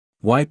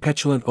Why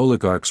petulant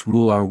oligarchs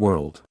rule our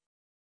world.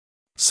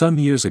 Some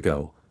years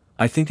ago,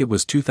 I think it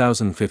was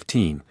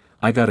 2015,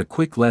 I got a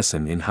quick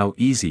lesson in how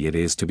easy it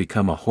is to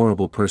become a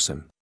horrible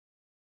person.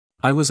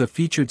 I was a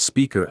featured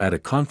speaker at a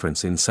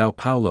conference in São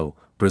Paulo,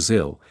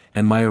 Brazil,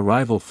 and my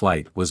arrival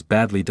flight was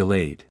badly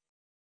delayed.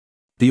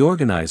 The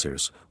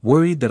organizers,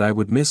 worried that I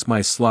would miss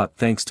my slot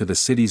thanks to the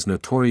city's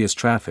notorious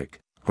traffic,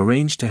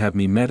 arranged to have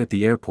me met at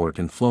the airport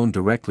and flown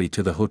directly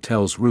to the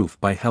hotel's roof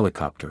by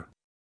helicopter.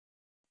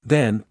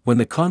 Then, when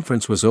the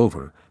conference was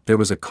over, there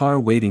was a car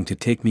waiting to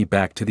take me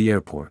back to the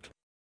airport.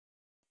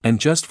 And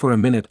just for a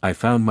minute I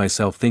found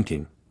myself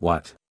thinking,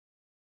 what?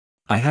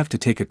 I have to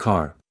take a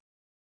car.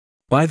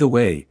 By the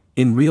way,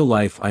 in real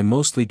life I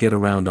mostly get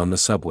around on the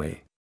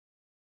subway.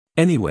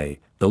 Anyway,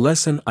 the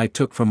lesson I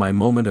took from my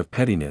moment of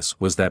pettiness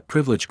was that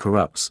privilege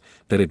corrupts,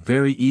 that it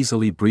very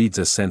easily breeds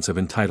a sense of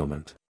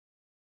entitlement.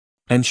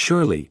 And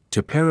surely,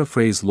 to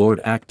paraphrase Lord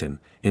Acton,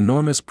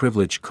 enormous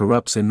privilege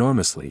corrupts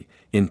enormously,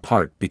 in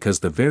part because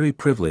the very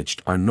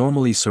privileged are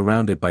normally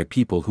surrounded by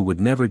people who would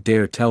never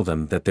dare tell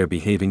them that they're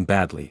behaving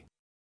badly.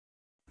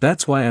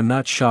 That's why I'm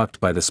not shocked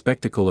by the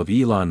spectacle of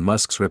Elon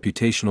Musk's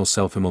reputational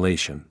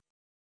self-immolation.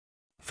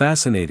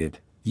 Fascinated,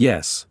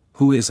 yes,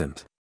 who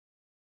isn't?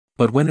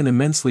 But when an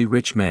immensely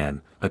rich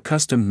man,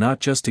 accustomed not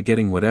just to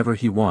getting whatever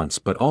he wants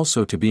but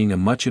also to being a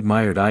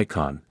much-admired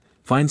icon,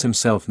 finds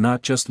himself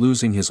not just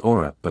losing his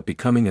aura but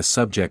becoming a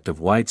subject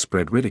of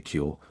widespread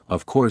ridicule,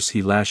 of course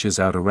he lashes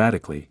out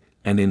erratically,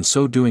 and in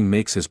so doing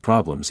makes his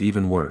problems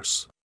even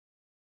worse.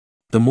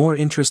 The more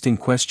interesting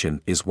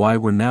question is why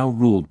we're now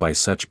ruled by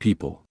such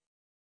people.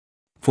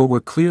 For we're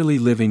clearly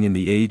living in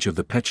the age of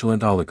the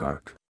petulant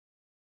oligarch.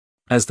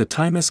 As the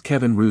Times'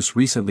 Kevin Roose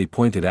recently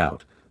pointed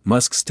out,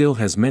 Musk still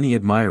has many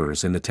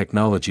admirers in the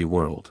technology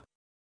world.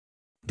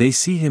 They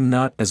see him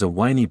not as a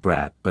whiny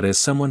brat but as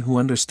someone who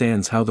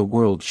understands how the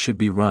world should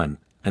be run,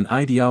 an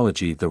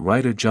ideology the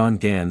writer John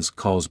Gans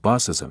calls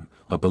bossism,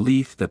 a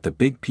belief that the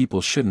big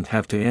people shouldn't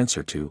have to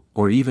answer to,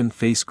 or even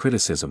face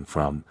criticism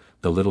from,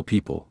 the little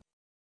people.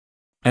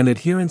 And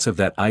adherents of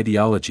that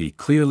ideology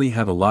clearly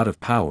have a lot of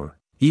power,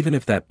 even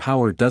if that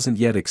power doesn't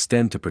yet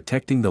extend to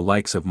protecting the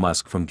likes of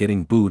Musk from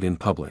getting booed in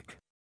public.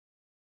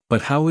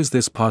 But how is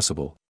this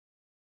possible?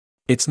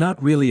 It's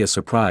not really a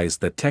surprise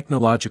that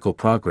technological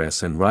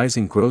progress and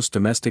rising gross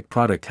domestic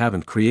product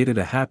haven't created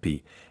a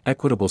happy,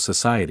 equitable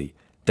society.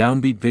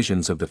 Downbeat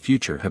visions of the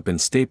future have been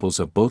staples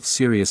of both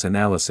serious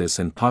analysis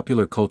and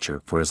popular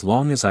culture for as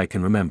long as I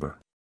can remember.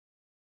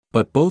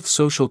 But both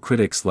social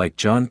critics like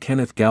John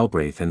Kenneth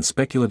Galbraith and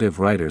speculative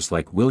writers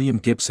like William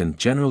Gibson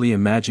generally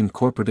imagine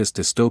corporatist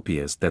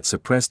dystopias that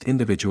suppressed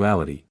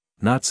individuality,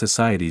 not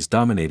societies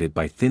dominated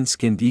by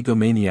thin-skinned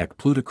egomaniac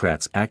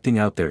plutocrats acting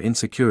out their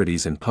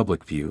insecurities in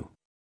public view.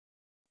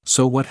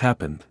 So what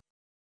happened?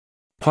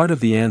 Part of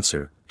the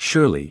answer,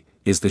 surely,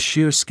 is the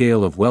sheer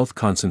scale of wealth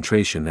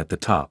concentration at the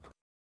top.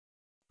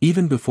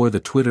 Even before the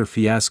Twitter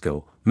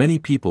fiasco, many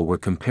people were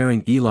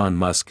comparing Elon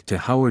Musk to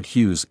Howard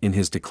Hughes in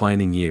his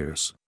declining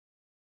years.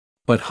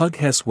 But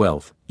Hughes'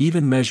 wealth,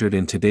 even measured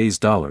in today's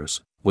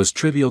dollars, was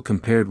trivial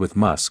compared with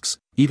Musk's,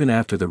 even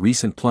after the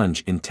recent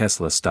plunge in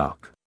Tesla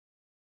stock.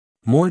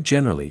 More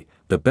generally,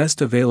 the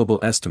best available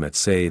estimates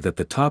say that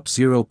the top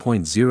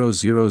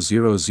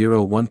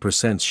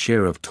 0.00001%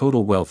 share of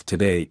total wealth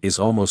today is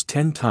almost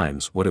 10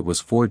 times what it was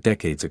 4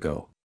 decades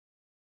ago.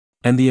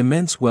 And the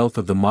immense wealth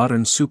of the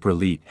modern super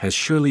elite has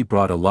surely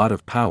brought a lot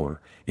of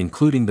power,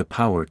 including the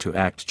power to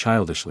act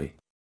childishly.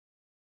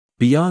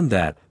 Beyond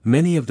that,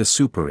 many of the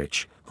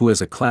super-rich, who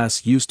as a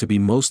class used to be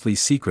mostly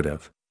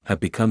secretive, have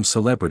become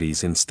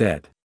celebrities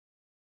instead.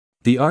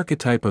 The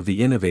archetype of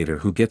the innovator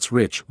who gets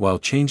rich while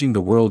changing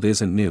the world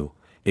isn't new.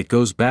 It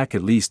goes back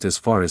at least as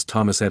far as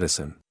Thomas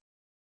Edison.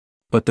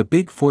 But the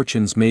big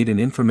fortunes made in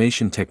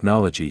information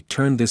technology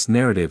turned this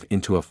narrative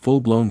into a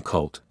full-blown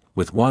cult,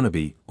 with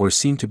wannabe or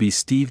seem-to-be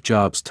Steve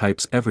Jobs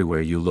types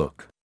everywhere you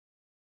look.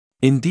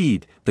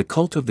 Indeed, the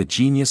cult of the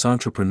genius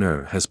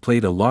entrepreneur has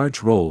played a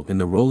large role in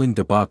the rolling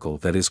debacle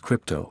that is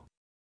crypto.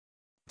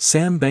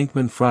 Sam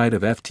Bankman-Fried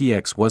of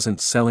FTX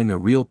wasn't selling a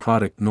real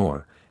product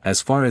nor,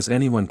 as far as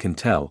anyone can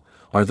tell,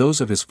 are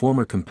those of his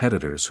former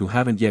competitors who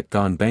haven't yet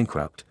gone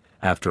bankrupt.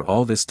 After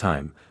all this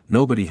time,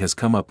 nobody has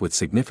come up with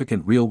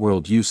significant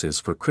real-world uses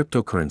for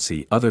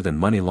cryptocurrency other than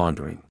money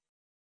laundering.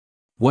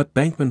 What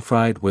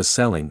Bankman-Fried was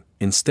selling,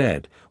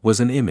 instead, was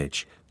an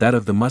image, that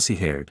of the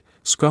mussy-haired,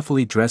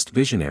 scruffily dressed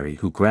visionary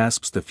who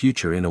grasps the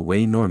future in a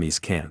way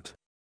normies can't.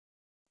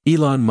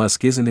 Elon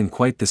Musk isn't in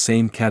quite the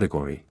same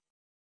category.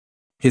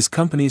 His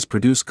companies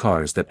produce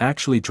cars that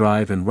actually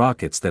drive and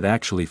rockets that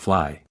actually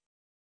fly.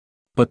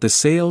 But the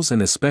sales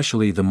and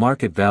especially the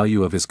market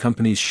value of his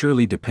companies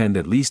surely depend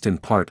at least in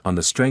part on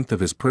the strength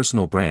of his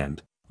personal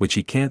brand, which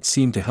he can't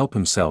seem to help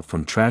himself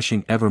from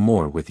trashing ever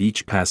more with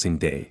each passing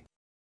day.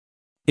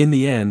 In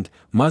the end,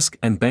 Musk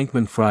and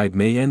Bankman-Fried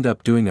may end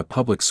up doing a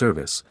public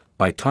service,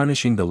 by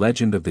tarnishing the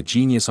legend of the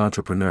genius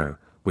entrepreneur,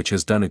 which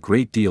has done a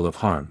great deal of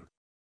harm.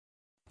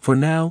 For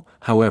now,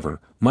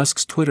 however,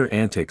 Musk's Twitter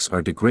antics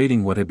are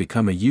degrading what had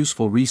become a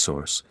useful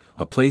resource,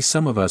 a place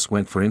some of us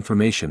went for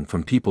information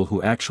from people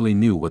who actually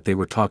knew what they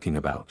were talking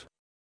about.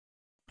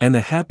 And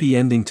a happy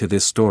ending to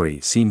this story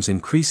seems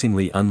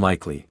increasingly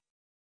unlikely.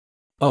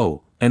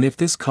 Oh, and if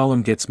this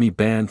column gets me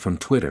banned from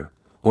Twitter,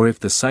 or if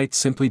the site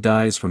simply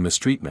dies from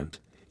mistreatment,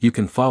 you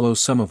can follow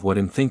some of what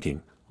I'm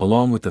thinking,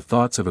 along with the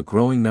thoughts of a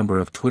growing number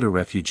of Twitter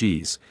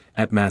refugees,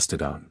 at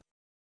Mastodon.